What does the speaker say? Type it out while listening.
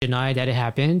denied that it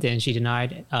happened, and she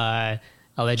denied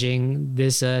alleging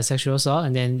this sexual assault,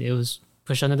 and then it was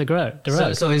pushed under the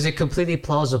rug. So is it completely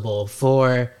plausible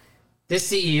for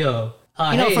this CEO?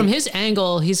 From his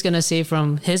angle, he's gonna say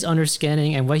from his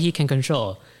understanding and what he can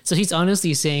control. So he's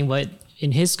honestly saying what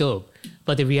in his scope.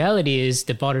 But the reality is,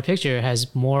 the broader picture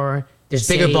has more. There's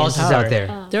bigger bosses out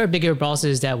there. There are bigger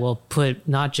bosses that will put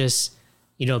not just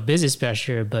business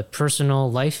pressure, but personal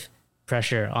life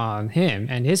pressure on him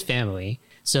and his family.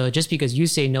 So just because you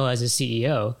say no as a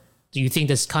CEO, do you think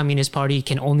this Communist Party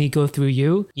can only go through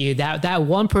you? That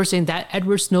one person, that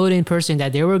Edward Snowden person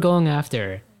that they were going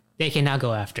after, they cannot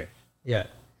go after. Yeah.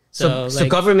 So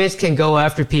governments can go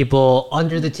after people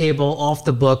under the table, off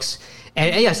the books.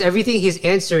 And yes, everything he's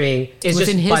answering is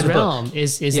within just by his the realm book.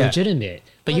 is legitimate.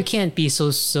 But you can't be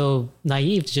so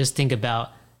naive to just think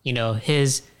about,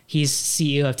 he's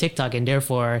CEO of TikTok and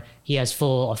therefore he has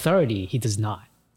full authority. He does not.